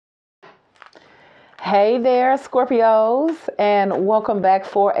Hey there, Scorpios, and welcome back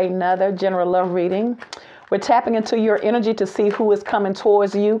for another general love reading. We're tapping into your energy to see who is coming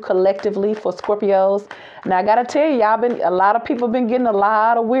towards you collectively for Scorpios. Now, I gotta tell you, a lot of people been getting a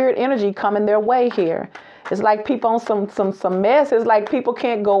lot of weird energy coming their way here. It's like people on some mess. It's like people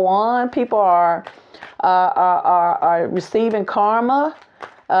can't go on. People are receiving karma.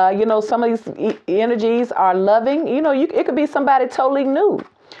 Some of these energies are loving. It could be somebody totally new.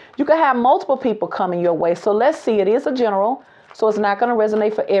 You could have multiple people coming your way. So let's see. It is a general, so it's not going to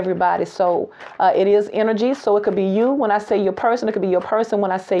resonate for everybody. So it is energy. So it could be you when I say your person. It could be your person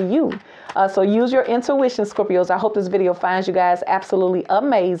when I say you. So use your intuition, Scorpios. I hope this video finds you guys absolutely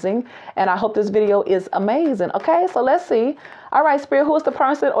amazing. And I hope this video is amazing. Okay, so let's see. All right, Spirit, who is the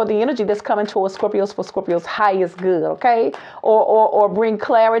person or the energy that's coming towards Scorpios for Scorpios' highest good, okay? Or bring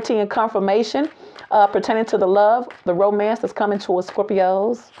clarity and confirmation pertaining to the love, the romance that's coming towards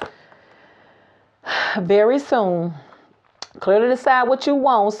Scorpios very soon. Clearly decide what you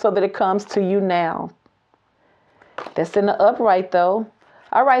want so that it comes to you now. That's in the upright, though.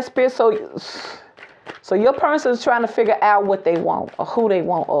 All right, Spirit, so your person is trying to figure out what they want or who they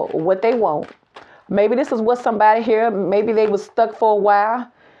want or what they want. Maybe this is what somebody here, maybe they was stuck for a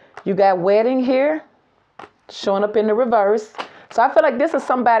while. You got wedding here, showing up in the reverse. So I feel like this is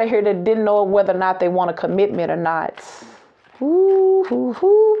somebody here that didn't know whether or not they want a commitment or not. Ooh, ooh,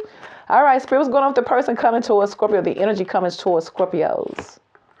 ooh. All right, Spirit, what's going on with the person coming towards Scorpio? The energy coming towards Scorpios.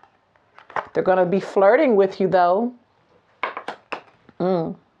 They're going to be flirting with you, though.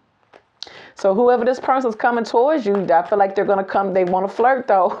 So whoever this person's coming towards you, I feel like they're going to come. They want to flirt,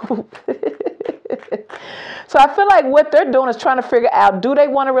 though. So I feel like what they're doing is trying to figure out, do they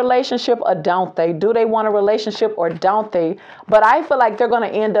want a relationship or don't they? Do they want a relationship or don't they? But I feel like they're going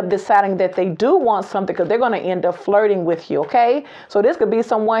to end up deciding that they do want something because they're going to end up flirting with you, okay? So this could be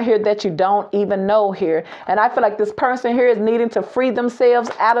someone here that you don't even know here. And I feel like this person here is needing to free themselves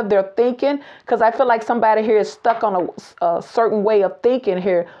out of their thinking because I feel like somebody here is stuck on a certain way of thinking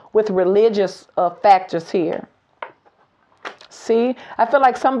here with religious factors here. See, I feel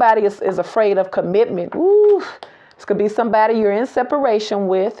like somebody is afraid of commitment. Ooh, this could be somebody you're in separation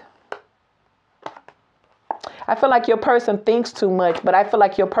with. I feel like your person thinks too much, but I feel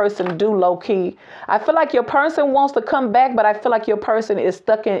like your person do low key. I feel like your person wants to come back, but I feel like your person is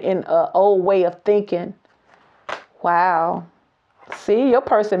stuck in an old way of thinking. Wow. See, your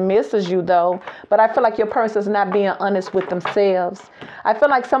person misses you, though. But I feel like your person's not being honest with themselves. I feel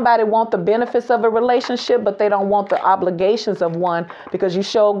like somebody wants the benefits of a relationship, but they don't want the obligations of one because you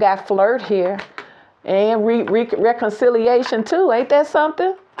sure got flirt here. And reconciliation, too. Ain't that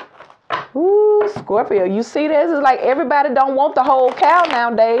something? Ooh, Scorpio, you see this? It's like everybody don't want the whole cow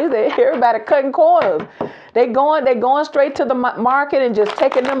nowadays. Everybody cutting corners. They going straight to the market and just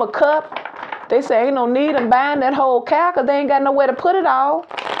taking them a cup. They say ain't no need in buying that whole cow because they ain't got nowhere to put it all.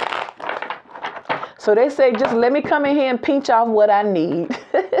 So they say, just let me come in here and pinch off what I need.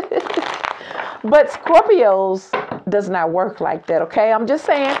 But Scorpios does not work like that, okay? I'm just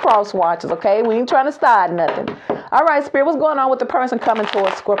saying cross watches, okay? We ain't trying to start nothing. All right, Spirit, what's going on with the person coming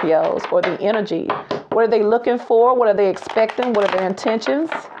towards Scorpios or the energy? What are they looking for? What are they expecting? What are their intentions?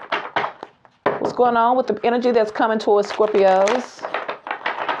 What's going on with the energy that's coming towards Scorpios?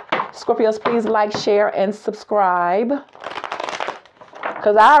 Scorpios, please like, share, and subscribe.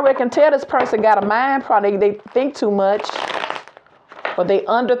 Because I already can tell this person got a mind problem. They think too much. Or they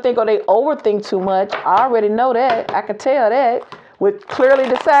underthink or they overthink too much. I already know that. I can tell that. Would clearly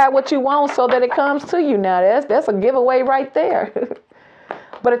decide what you want so that it comes to you. Now, that's a giveaway right there.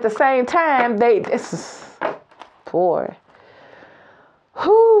 But at the same time, boy.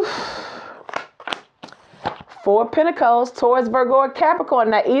 Whew. 4 of Pentacles towards Virgo or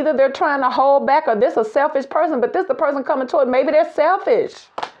Capricorn. Now, either they're trying to hold back or this is a selfish person, but this is the person coming toward. Maybe they're selfish.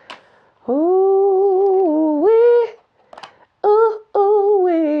 Ooh, wee. Ooh, ooh,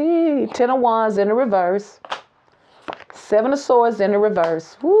 wee. 10 of Wands in the reverse. 7 of Swords in the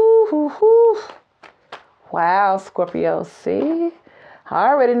reverse. Woo, woo, woo. Wow, Scorpio. See? I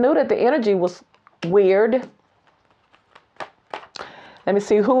already knew that the energy was weird. Let me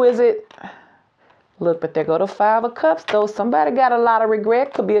see. Who is it? Look, but there go the 5 of Cups, though. Somebody got a lot of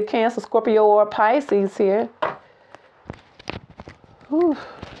regret. Could be a Cancer, Scorpio, or a Pisces here. Whew.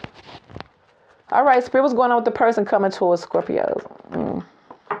 All right, Spirit, what's going on with the person coming towards Scorpios?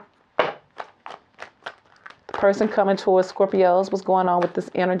 The person coming towards Scorpios, what's going on with this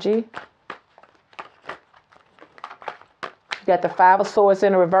energy? You got the 5 of Swords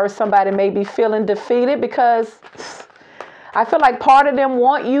in the reverse. Somebody may be feeling defeated because I feel like part of them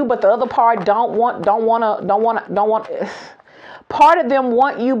want you, but the other part don't want. part of them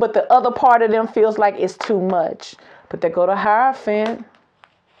want you, but the other part of them feels like it's too much. But they go to Hierophant.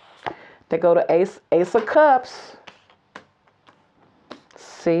 They go to Ace of Cups.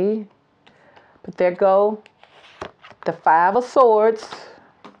 See? But there go the Five of Swords.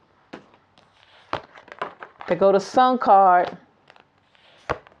 They go to Sun card.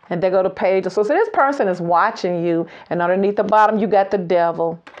 And they go to Page of Swords. So this person is watching you. And underneath the bottom, you got the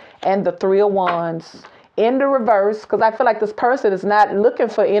Devil and the Three of Wands. In the reverse, because I feel like this person is not looking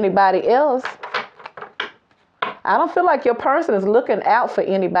for anybody else. I don't feel like your person is looking out for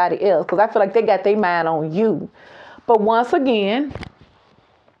anybody else, because I feel like they got their mind on you. But once again,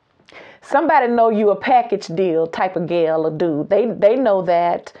 somebody know you a package deal type of gal or dude. They know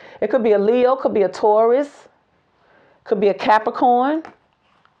that. It could be a Leo, could be a Taurus, could be a Capricorn,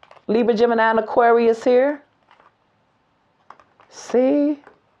 Libra, Gemini, and Aquarius here. See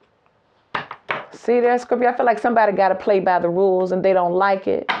there, Scorpio? I feel like somebody got to play by the rules and they don't like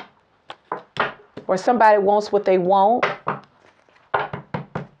it. Or somebody wants what they want.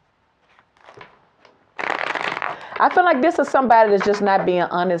 I feel like this is somebody that's just not being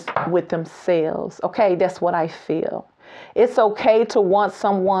honest with themselves. Okay, that's what I feel. It's okay to want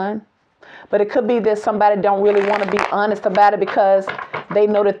someone, but it could be that somebody don't really want to be honest about it because they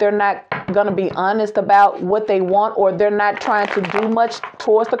know that they're not going to be honest about what they want, or they're not trying to do much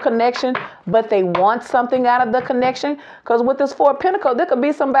towards the connection, but they want something out of the connection. Because with this Four of Pentacles, there could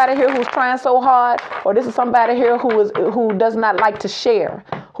be somebody here who's trying so hard, or this is somebody here who does not like to share,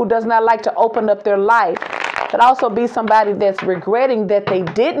 who does not like to open up their life. Could also be somebody that's regretting that they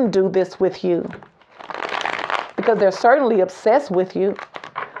didn't do this with you, because they're certainly obsessed with you.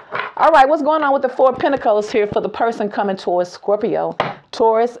 All right, what's going on with the Four of Pentacles here for the person coming towards Scorpio,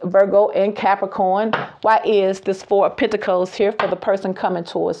 Taurus, Virgo, and Capricorn? Why is this Four of Pentacles here for the person coming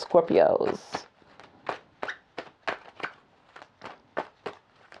towards Scorpios?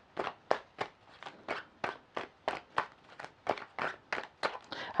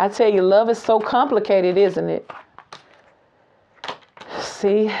 I tell you, love is so complicated, isn't it?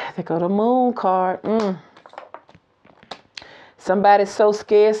 See, they go to Moon card. Somebody's so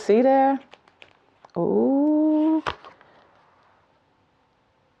scared. See there? Ooh.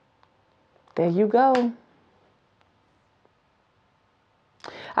 There you go.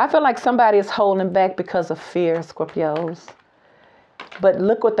 I feel like somebody is holding back because of fear, Scorpios. But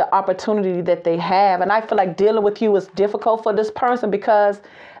look what the opportunity that they have. And I feel like dealing with you is difficult for this person because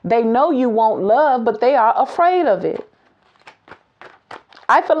they know you want love, but they are afraid of it.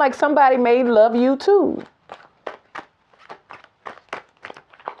 I feel like somebody may love you too.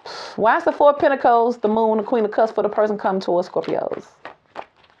 Why is the Four of Pentacles, the Moon, the Queen of Cups for the person coming towards Scorpios?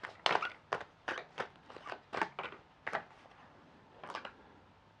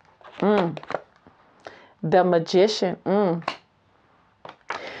 The Magician.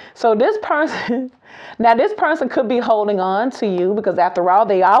 So this person, now this person could be holding on to you because after all,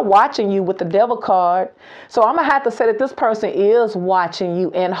 they are watching you with the Devil card. So I'm going to have to say that this person is watching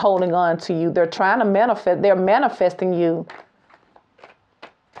you and holding on to you. They're trying to manifest. They're manifesting you.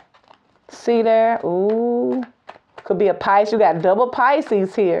 See there? Ooh. Could be a Pisces. You got double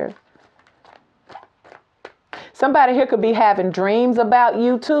Pisces here. Somebody here could be having dreams about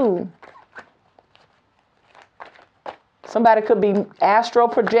you too. Somebody could be astral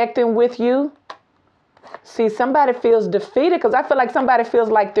projecting with you. See, somebody feels defeated because I feel like somebody feels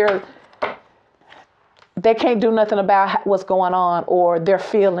like they can't do nothing about what's going on or their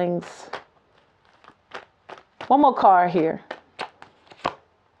feelings. One more card here.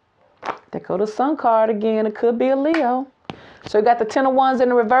 They go to Sun card again. It could be a Leo. So you got the Ten of Wands in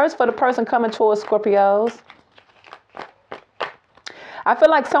the reverse for the person coming towards Scorpios. I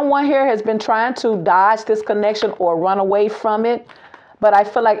feel like someone here has been trying to dodge this connection or run away from it, but I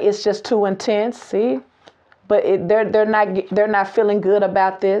feel like it's just too intense. See, but they're not feeling good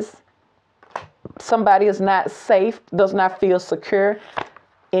about this. Somebody is not safe, does not feel secure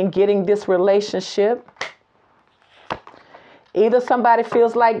in getting this relationship. Either somebody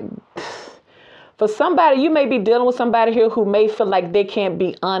feels like, for somebody, you may be dealing with somebody here who may feel like they can't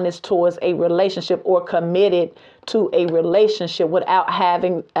be honest towards a relationship or committed to a relationship without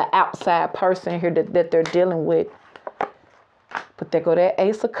having an outside person here that they're dealing with. But there go that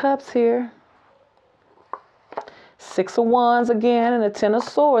Ace of Cups here. Six of Wands again and the Ten of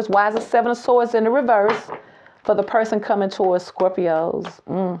Swords. Why is the Seven of Swords in the reverse for the person coming towards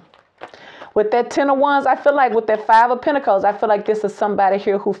Scorpios? With that Ten of Wands, I feel like with that Five of Pentacles, I feel like this is somebody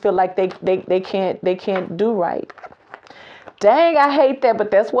here who feel like they can't do right. Dang, I hate that,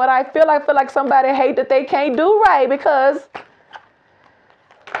 but that's what I feel. I feel like somebody hate that they can't do right because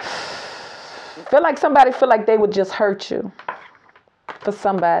I feel like somebody feel like they would just hurt you. for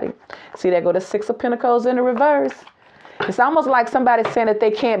somebody. See, there go the Six of Pentacles in the reverse. It's almost like somebody saying that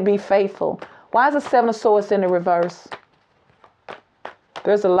they can't be faithful. Why is the Seven of Swords in the reverse?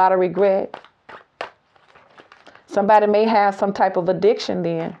 There's a lot of regret. Somebody may have some type of addiction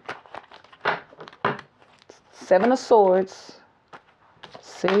then. Seven of Swords.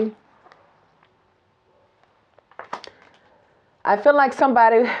 See? I feel like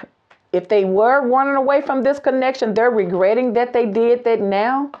somebody, if they were running away from this connection, they're regretting that they did that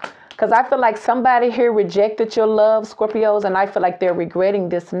now. Because I feel like somebody here rejected your love, Scorpios, and I feel like they're regretting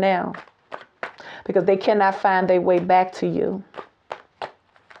this now. Because they cannot find their way back to you.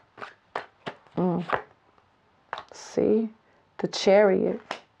 See? The Chariot.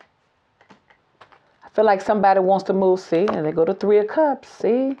 I feel like somebody wants to move, see? And they go to Three of Cups,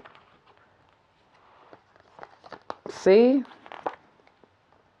 see? See?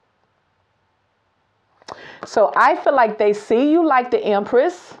 So I feel like they see you like the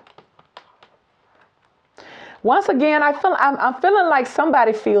Empress. Once again, I'm feeling like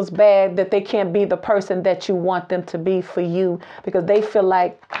somebody feels bad that they can't be the person that you want them to be for you, because they feel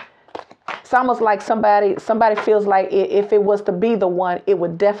like it's almost like somebody feels like if it was to be the one, it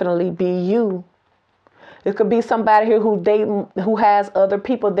would definitely be you. It could be somebody here who has other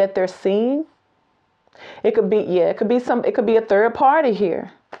people that they're seeing. It could be, it could be a third party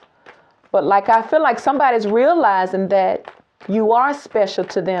here. But like, I feel like somebody's realizing that you are special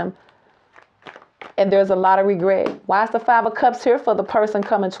to them. And there's a lot of regret. Why is the Five of Cups here? For the person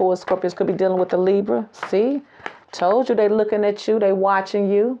coming towards Scorpios. Could be dealing with the Libra. See? Told you, they looking at you. They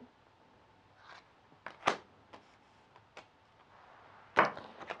watching you.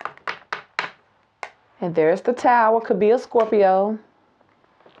 And there's the Tower. Could be a Scorpio.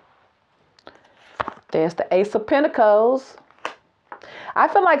 There's the Ace of Pentacles. I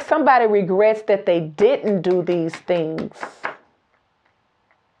feel like somebody regrets that they didn't do these things.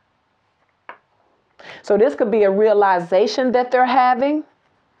 So this could be a realization that they're having.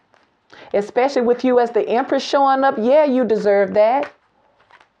 Especially with you as the Empress showing up. Yeah, you deserve that.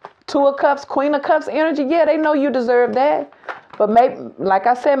 Two of Cups, Queen of Cups energy. Yeah, they know you deserve that. But maybe, like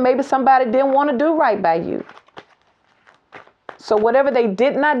I said, maybe somebody didn't want to do right by you. So whatever they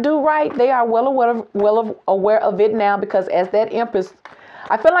did not do right, they are well aware of it now, because as that Empress,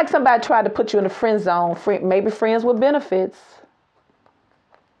 I feel like somebody tried to put you in a friend zone. Maybe friends with benefits.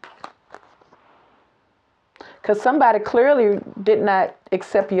 Because somebody clearly did not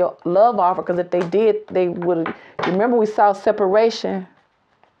accept your love offer. Because if they did, they would have. Remember, we saw separation.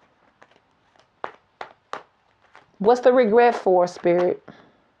 What's the regret for, Spirit?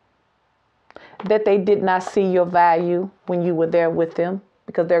 That they did not see your value when you were there with them.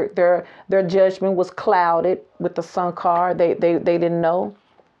 Because their judgment was clouded with the Sun card. They didn't know.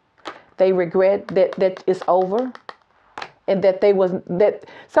 They regret that it's over. And that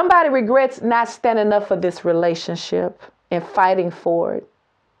somebody regrets not standing up for this relationship and fighting for it.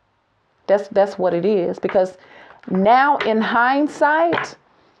 That's what it is. Because now in hindsight,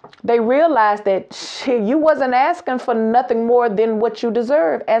 they realize that you wasn't asking for nothing more than what you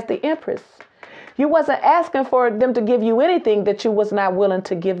deserve as the Empress. You wasn't asking for them to give you anything that you was not willing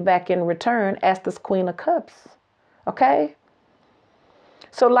to give back in return as this Queen of Cups. Okay?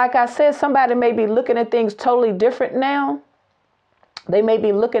 So like I said, somebody may be looking at things totally different now. They may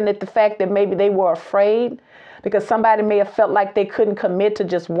be looking at the fact that maybe they were afraid because somebody may have felt like they couldn't commit to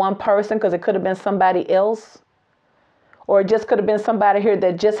just one person because it could have been somebody else. Or it just could have been somebody here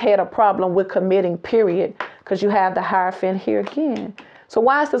that just had a problem with committing, period. Because you have the Hierophant here again. So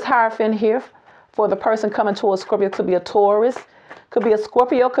why is this Hierophant here? For the person coming towards Scorpio, could be a Taurus, could be a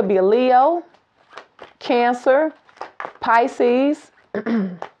Scorpio, could be a Leo, Cancer, Pisces.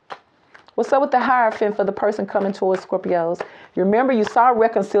 What's up with the Hierophant for the person coming towards Scorpios? You remember, you saw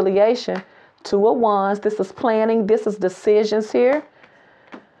reconciliation. Two of Wands. This is planning. This is decisions here.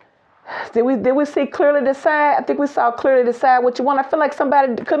 Did we see clearly decide? I think we saw clearly decide what you want. I feel like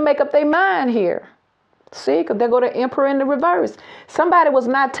somebody couldn't make up their mind here. See, because they go to Emperor in the reverse. Somebody was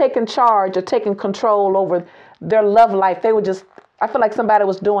not taking charge or taking control over their love life. They were just, I feel like somebody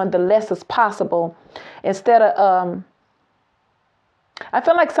was doing the less as possible instead of, I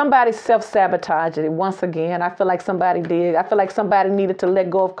feel like somebody self-sabotaged it once again. I feel like somebody did. I feel like somebody needed to let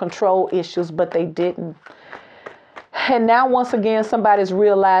go of control issues, but they didn't. And now, once again, somebody's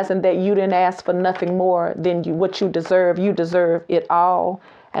realizing that you didn't ask for nothing more than what you deserve. You deserve it all.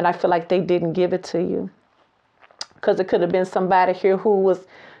 And I feel like they didn't give it to you. Because it could have been somebody here who was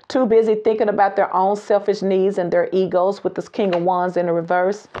too busy thinking about their own selfish needs and their egos with this King of Wands in the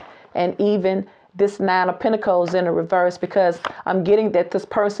reverse. And even this Nine of Pentacles in the reverse, because I'm getting that this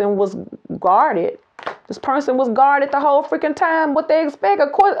person was guarded. This person was guarded the whole freaking time. What they expect?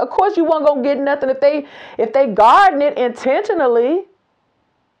 Of course you weren't gonna get nothing if they guarding it intentionally.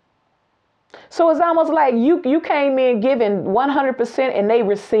 So it's almost like you came in giving 100% and they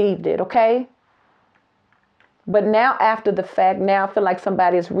received it, okay? But now after the fact, now I feel like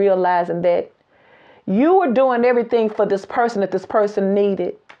somebody is realizing that you were doing everything for this person that this person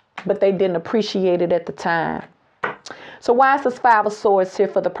needed, but they didn't appreciate it at the time. So why is this 5 of Swords here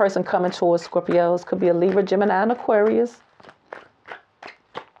for the person coming towards Scorpios? Could be a Libra, Gemini, and Aquarius.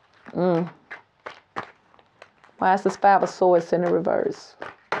 Why is this 5 of Swords in the reverse?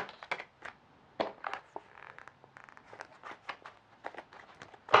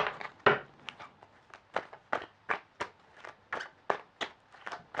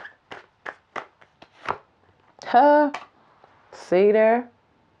 See there?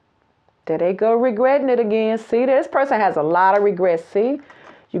 There they go regretting it again. See, this person has a lot of regrets. See,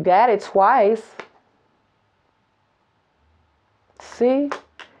 you got it twice. See,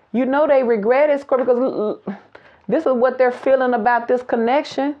 you know they regret it, Scorpio, because this is what they're feeling about this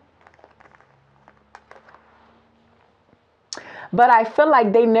connection. But I feel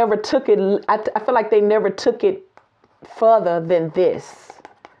like they never took it. I feel like they never took it further than this.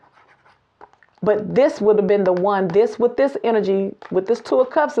 But this would have been the one, with this energy, with this 2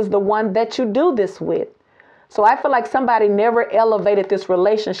 of Cups is the one that you do this with. So I feel like somebody never elevated this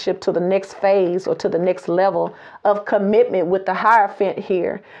relationship to the next phase or to the next level of commitment with the Hierophant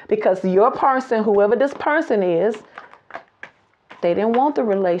here. Because your person, whoever this person is, they didn't want the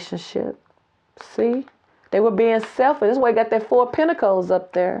relationship. See? They were being selfish. That's why you got that 4 of Pentacles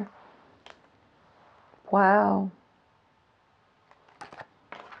up there. Wow.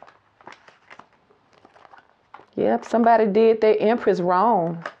 Yep, somebody did their Empress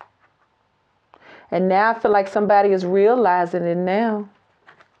wrong. And now I feel like somebody is realizing it now.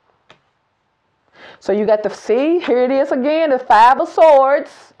 So you got see, here it is again, the 5 of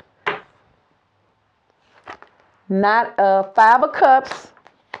Swords. Not 5 of Cups.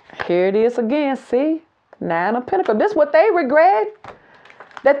 Here it is again, see? 9 of Pentacles. This is what they regret.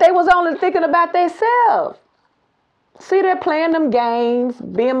 That they was only thinking about themselves. See, they're playing them games,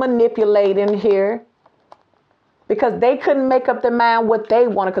 being manipulating here. Because they couldn't make up their mind what they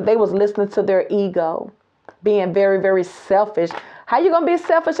wanted because they was listening to their ego. Being very, very selfish. How you going to be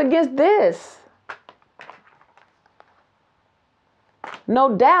selfish against this?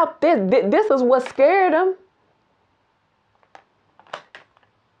 No doubt this is what scared them.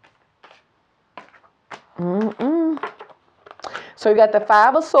 So you got the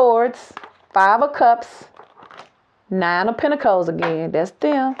 5 of Swords, 5 of Cups, 9 of Pentacles again. That's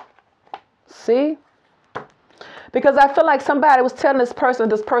them. See? Because I feel like somebody was telling this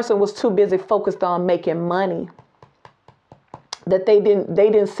person was too busy focused on making money. That they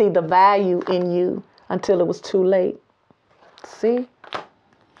didn't see the value in you until it was too late. See?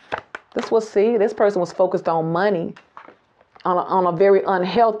 This person was focused on money on a very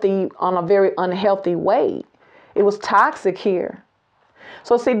unhealthy way. It was toxic here.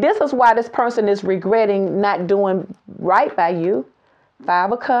 So see, this is why this person is regretting not doing right by you.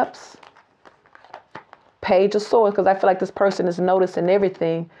 5 of Cups. Page of Swords, because I feel like this person is noticing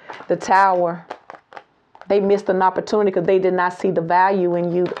everything. The Tower. They missed an opportunity because they did not see the value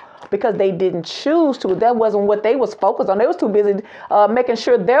in you because they didn't choose to. That wasn't what they was focused on. They was too busy making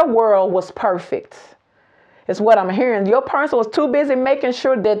sure their world was perfect. It's what I'm hearing. Your person was too busy making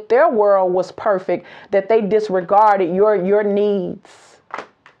sure that their world was perfect, that they disregarded your needs.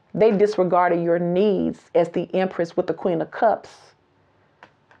 They disregarded your needs as the Empress with the Queen of Cups.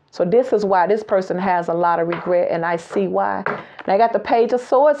 So this is why this person has a lot of regret, and I see why. Now I got the Page of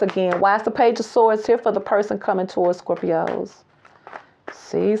Swords again. Why is the Page of Swords here for the person coming towards Scorpios?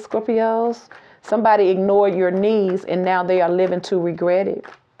 See, Scorpios? Somebody ignored your needs, and now they are living to regret it.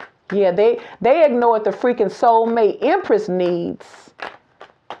 Yeah, they ignored the freaking soulmate Empress needs.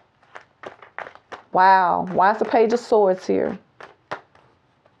 Wow. Why is the Page of Swords here?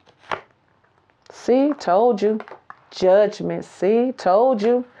 See, told you. Judgment. See, told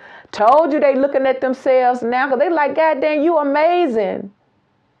you. Told you they looking at themselves now because they like, God damn, you amazing.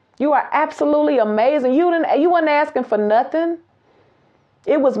 You are absolutely amazing. You weren't asking for nothing.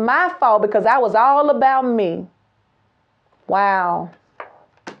 It was my fault because I was all about me. Wow.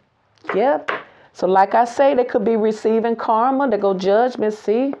 Yep. So like I say, they could be receiving karma. They go judgment,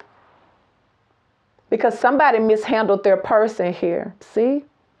 see? Because somebody mishandled their person here, see?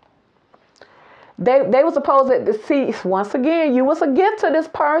 They were supposed to see, once again, you was a gift to this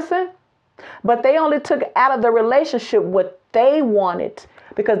person, but they only took out of the relationship what they wanted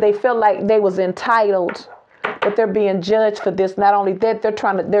because they felt like they was entitled, but they're being judged for this. Not only that,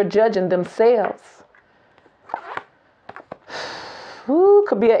 they're judging themselves. Ooh,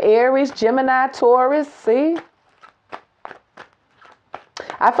 could be an Aries, Gemini, Taurus. See?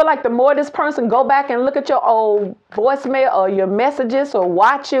 I feel like the more this person go back and look at your old voicemail or your messages or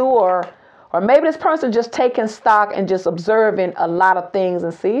watch you or maybe this person just taking stock and just observing a lot of things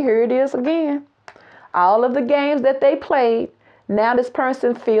and see, here it is again. All of the games that they played, now this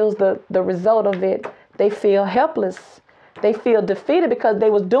person feels the result of it. They feel helpless. They feel defeated because they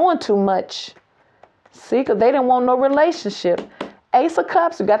was doing too much. See, because they didn't want no relationship. Ace of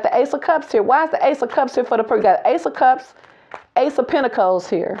Cups, you got the Ace of Cups here. Why is the Ace of Cups here for the person? You got Ace of Cups, Ace of Pentacles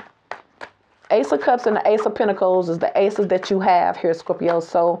here. Ace of Cups and the Ace of Pentacles is the aces that you have here, Scorpio.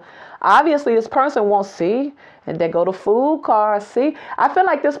 So obviously this person won't see. And they go to Fool card. See, I feel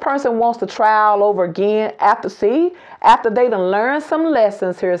like this person wants to try all over again after they done learned some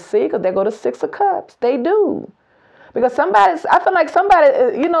lessons here. See, because they go to Six of Cups. They do. Because I feel like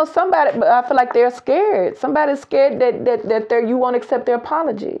I feel like they're scared. Somebody's scared that you won't accept their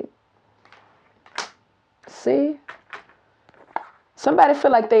apology. See? Somebody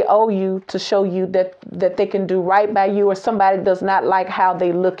feel like they owe you to show you that they can do right by you, or somebody does not like how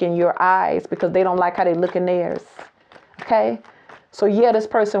they look in your eyes because they don't like how they look in theirs. Okay? So yeah, they're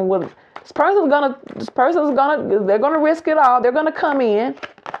gonna risk it all. They're gonna come in.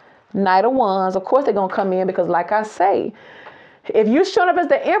 Knight of Wands, of course they're gonna come in because like I say, if you showing up as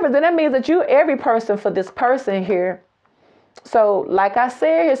the Empress, then that means that you every person for this person here. So, like I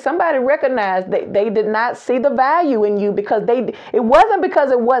said here, somebody recognized they did not see the value in you because it wasn't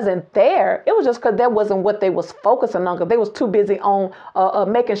because it wasn't there. It was just because that wasn't what they was focusing on because they was too busy on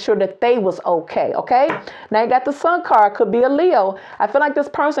making sure that they was okay. Okay. Now you got the Sun card. Could be a Leo. I feel like this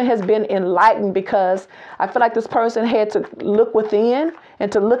person has been enlightened because I feel like this person had to look within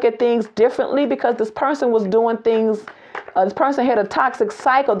and to look at things differently because this person was doing things. This person had a toxic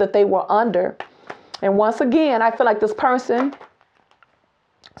cycle that they were under. And once again, I feel like this person,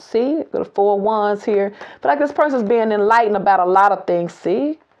 see, got the Four of Wands here. I feel like this person's being enlightened about a lot of things,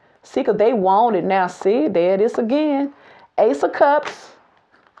 see? See, because they want it now, see? There it is again. Ace of Cups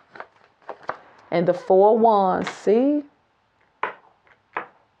and the Four of Wands, see?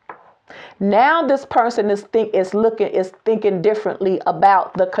 Now this person is thinking differently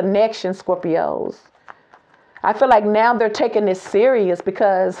about the connection, Scorpios. I feel like now they're taking this serious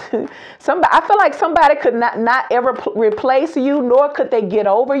because I feel like somebody could not ever replace you, nor could they get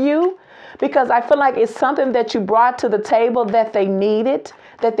over you, because I feel like it's something that you brought to the table that they needed,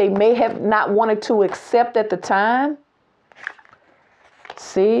 that they may have not wanted to accept at the time.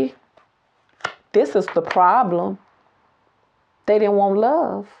 See, this is the problem. They didn't want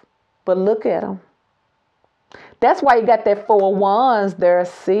love, but look at them. That's why you got that Four of Wands there,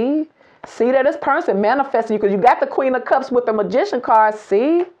 see? See that this person manifesting you because you got the Queen of Cups with the Magician card.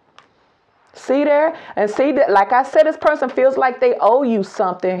 See? See there? And see that, like I said, this person feels like they owe you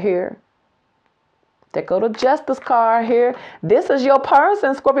something here. They go to Justice card here. This is your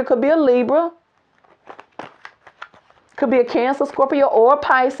person. Scorpio could be a Libra. Could be a Cancer, Scorpio, or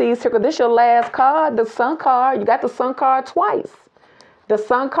Pisces. Here, this is your last card, the Sun card. You got the Sun card twice. The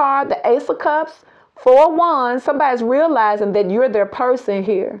Sun card, the Ace of Cups, Four of Wands. Somebody's realizing that you're their person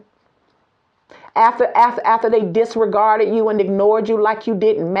here. After they disregarded you and ignored you like you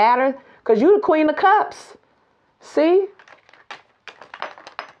didn't matter, because you're the Queen of Cups. See?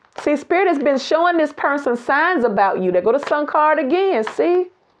 See, Spirit has been showing this person signs about you. They go to Sun card again.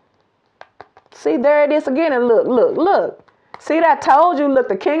 See? See, there it is again. And look. See that I told you? Look,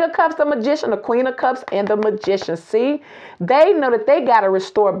 the King of Cups, the Magician, the Queen of Cups, and the Magician. See? They know that they got to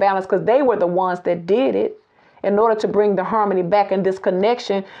restore balance because they were the ones that did it. In order to bring the harmony back in this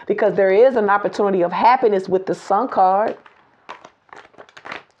connection, because there is an opportunity of happiness with the Sun card.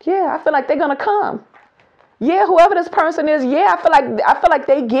 Yeah, I feel like they're gonna come. Yeah, whoever this person is, yeah, I feel like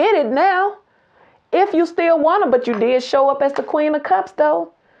they get it now. If you still want them, but you did show up as the Queen of Cups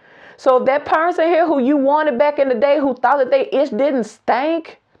though. So that person here who you wanted back in the day, who thought that they ish didn't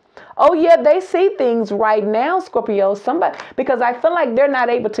stink. Oh yeah, they see things right now, Scorpio. Somebody, because I feel like they're not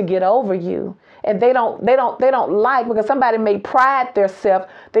able to get over you. And they don't like, because somebody may pride themselves.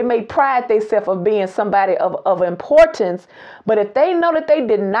 They may pride themselves of being somebody of importance. But if they know that they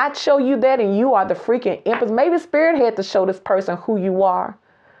did not show you that and you are the freaking Empress, maybe Spirit had to show this person who you are.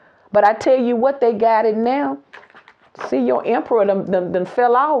 But I tell you what, they got it now. See, your Emperor done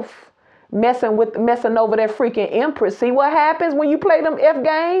fell off. Messing over that freaking Empress. See what happens when you play them F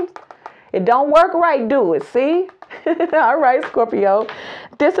games? It don't work right, do it? See? All right, Scorpio.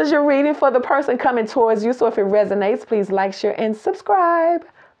 This is your reading for the person coming towards you. So if it resonates, please like, share, and subscribe.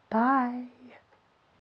 Bye.